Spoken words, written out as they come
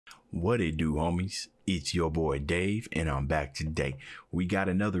What it do, homies? It's your boy Dave, and I'm back today. We got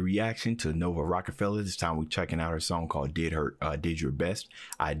another reaction to Nova Rockafeller. This time we're checking out her song called Did Your Best.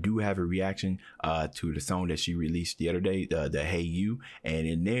 I do have a reaction to the song that she released the other day, the Hey You, and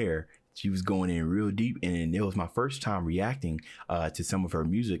in there she was going in real deep, and it was my first time reacting to some of her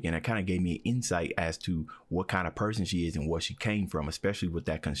music, and it kind of gave me an insight as to what kind of person she is and what she came from, especially with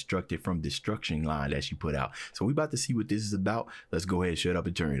that constructed from destruction line that she put out. So we about to see what this is about. Let's go ahead, shut up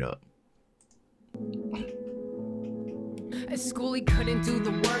and turn it up. At school he couldn't do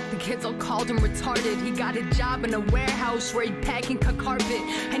the work, the kids all called him retarded. He got a job in a warehouse where he'd pack and cut carpet,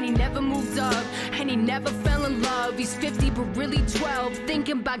 and he never moved up, and he never fell in love. He's 50 but really 12,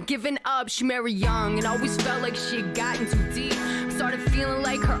 thinking about giving up. She married young and always felt like she had gotten too deep. Started feeling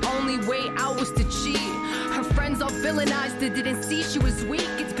like her only way out was to cheat. Her friends all villainized her, didn't see she was weak.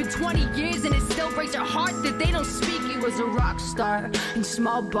 It's been 20 years and it still breaks her heart that they don't speak. He was a rock star in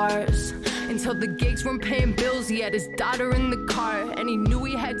small bars until the gigs weren't paying bills. He had his daughter in the car, and he knew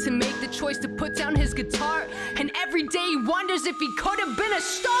he had to make the choice to put down his guitar. And every day he wonders if he could have been a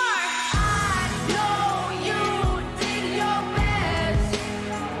star. I know you did your best.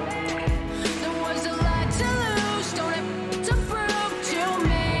 There was a lot to lose, don't have to prove to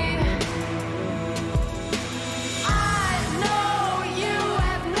me. I know you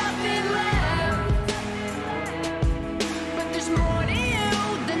have nothing left, but there's more to you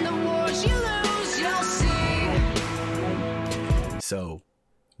than the wars you lose, you'll see. So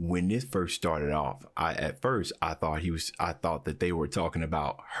when this first started off, at first I thought that they were talking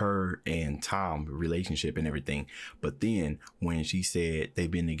about her and Tom relationship and everything. But then when she said they've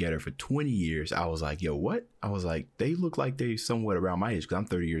been together for 20 years, I was like, yo, what? I was like, they look like they're somewhat around my age, because I'm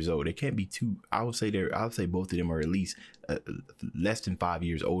 30 years old. They can't be too. I would say both of them are at least less than 5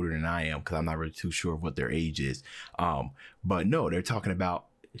 years older than I am, because I'm not really too sure of what their age is. But no, they're talking about,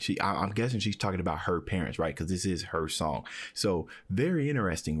 I'm guessing she's talking about her parents, right? Because this is her song. So very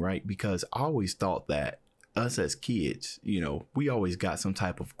interesting, right? Because I always thought that us as kids, you know, we always got some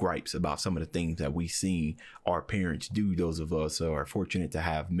type of gripes about some of the things that we seen our parents do. Those of us who are fortunate to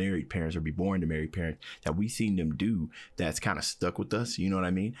have married parents or be born to married parents, that we seen them do, that's kind of stuck with us, you know what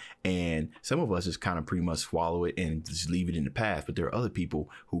I mean? And some of us just kind of pretty much swallow it and just leave it in the past. But there are other people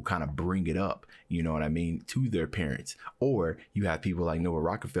who kind of bring it up, you know what I mean, to their parents. Or you have people like Nova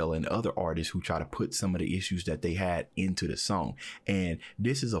Rockafeller and other artists who try to put some of the issues that they had into the song. And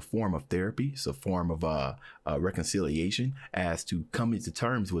this is a form of therapy. It's a form of reconciliation as to coming to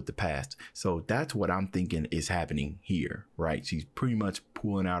terms with the past. So that's what I'm thinking is happening here, right? She's pretty much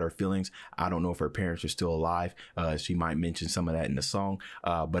pulling out her feelings. I don't know if her parents are still alive. She might mention some of that in the song,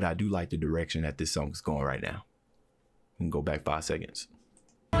 but I do like the direction that this song is going right now. We can go back 5 seconds.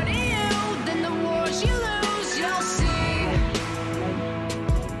 Then the wars you lose, you'll see.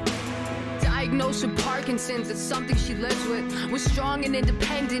 Diagnosed with Parkinson's, it's something she lives with. Was strong and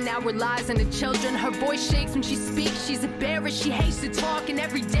independent, now relies on the children. Her voice shakes when she speaks, she's embarrassed, she hates to talk. And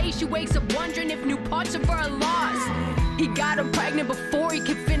every day she wakes up wondering if new parts of her are lost. He got her pregnant before he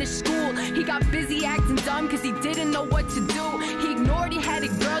could finish school. He got busy acting dumb because he didn't know what to do. He ignored he had a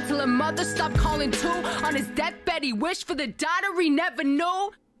girl till her mother stopped calling too. On his deathbed he wished for the daughter he never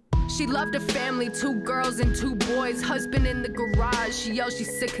knew. She loved her family, 2 girls and 2 boys. Husband in the garage, she yells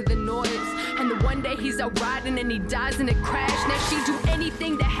she's sick of the noise. And the one day he's out riding and he dies in a crash. Now she'd do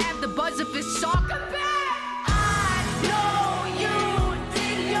anything to have the buzz of his song come back. I know you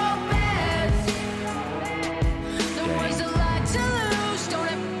did your best. There was a lot to lose, don't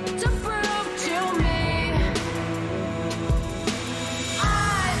have to prove to me.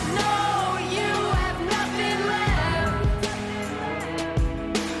 I know you have nothing left,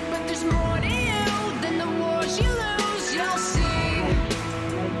 but there's more to you than the wars you lose, you'll see.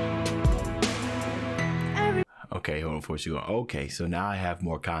 Okay, hold on before you go. Okay, so now I have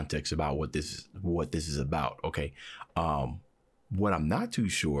more context about what this is about. Okay, what I'm not too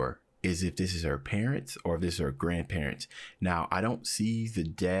sure is if this is her parents or if this is her grandparents. Now I don't see the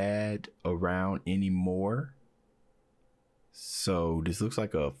dad around anymore, so this looks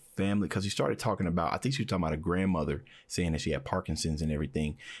like a family, because he started talking about, I think she was talking about a grandmother saying that she had Parkinson's and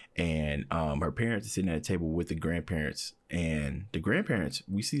everything, and her parents are sitting at a table with the grandparents, and the grandparents,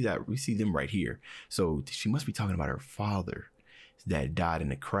 we see them right here. So she must be talking about her father that died in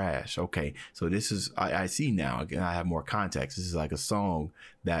the crash. Okay, so this is, I see now, again, I have more context. This is like a song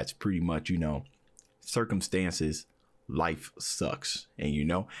that's pretty much, you know, circumstances, life sucks, and you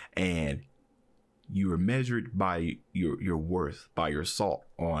know, and you are measured by your worth, by your salt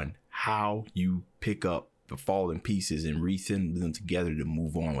on how you pick up fall in pieces and resend them together to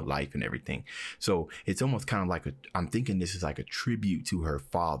move on with life and everything. So it's almost kind of like I'm thinking this is like a tribute to her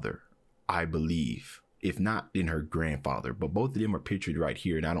father, I believe, if not in her grandfather, but both of them are pictured right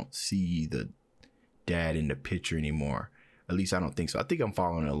here. And I don't see the dad in the picture anymore. At least I don't think so. I think I'm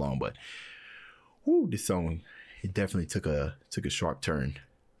following it along, but whoo, this song, it definitely took a sharp turn.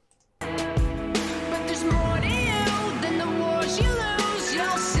 But there's more to you than the wars you lose,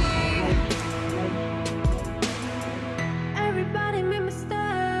 you'll see. Everybody made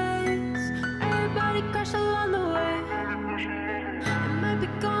mistakes, everybody crashed along the way. It might be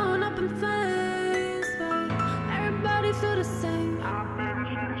going up in flames, but everybody feel the same.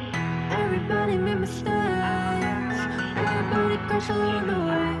 Everybody made mistakes, everybody crashed along the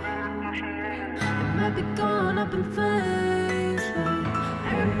way. It might be going up in flames, but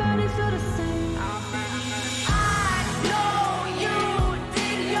everybody feel the same. I know you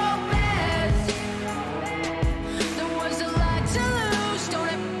did your best. There was a lot to lose, don't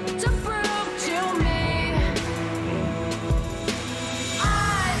have to prove to me.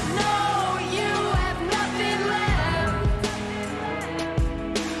 I know you have nothing left,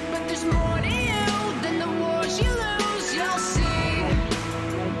 but there's more to you than the wars you lose, you'll see.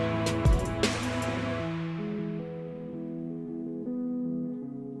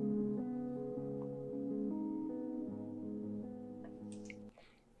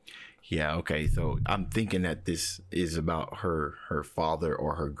 Yeah, okay. So I'm thinking that this is about her father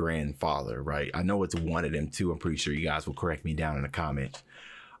or her grandfather, right? I know it's one of them too. I'm pretty sure you guys will correct me down in the comments.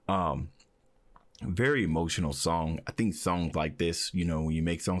 Very emotional song. I think songs like this, you know, when you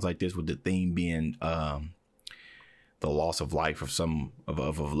make songs like this with the theme being the loss of life of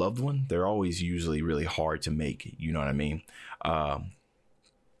of a loved one, they're always usually really hard to make. You know what I mean?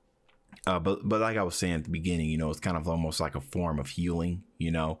 But like I was saying at the beginning, you know, it's kind of almost like a form of healing,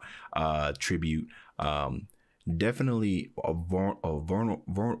 you know, tribute. Definitely a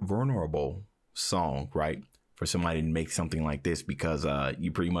vulnerable song, right? For somebody to make something like this, because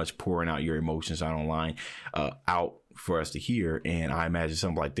you pretty much pouring out your emotions out online, out for us to hear. And I imagine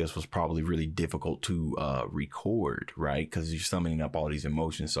something like this was probably really difficult to record, right? Because you're summoning up all these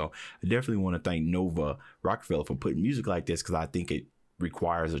emotions. So I definitely want to thank Nova Rockafeller for putting music like this, because I think it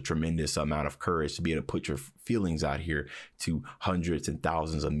requires a tremendous amount of courage to be able to put your feelings out here to hundreds and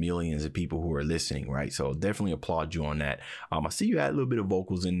thousands of millions of people who are listening, right? So definitely applaud you on that. I see you had a little bit of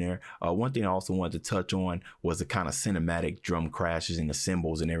vocals in there. One thing I also wanted to touch on was the kind of cinematic drum crashes and the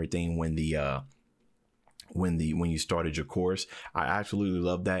cymbals and everything when you started your chorus. I absolutely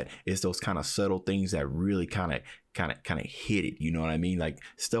love that. It's those kind of subtle things that really kind of hit it, you know what I mean? Like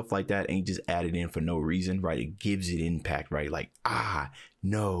stuff like that ain't just added in for no reason, right? It gives it impact, right? Like,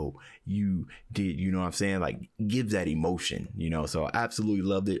 no, you did, you know what I'm saying? Like gives that emotion, you know? So I absolutely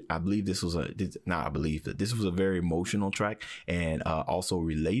loved it. I believe this was this was a very emotional track, and also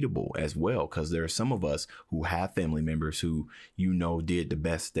relatable as well, because there are some of us who have family members who, you know, did the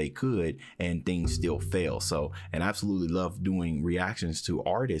best they could and things still fail. So, and I absolutely love doing reactions to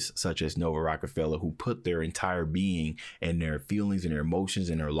artists such as Nova Rockafeller, who put their entire being and their feelings and their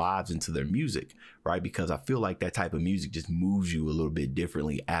emotions and their lives into their music, right? Because I feel like that type of music just moves you a little bit differently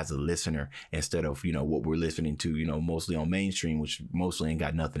as a listener, instead of, you know, what we're listening to, you know, mostly on mainstream, which mostly ain't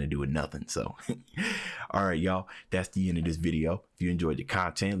got nothing to do with nothing. So all right, y'all, that's the end of this video. If you enjoyed the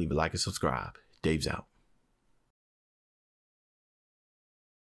content, leave a like and subscribe. Dave's out.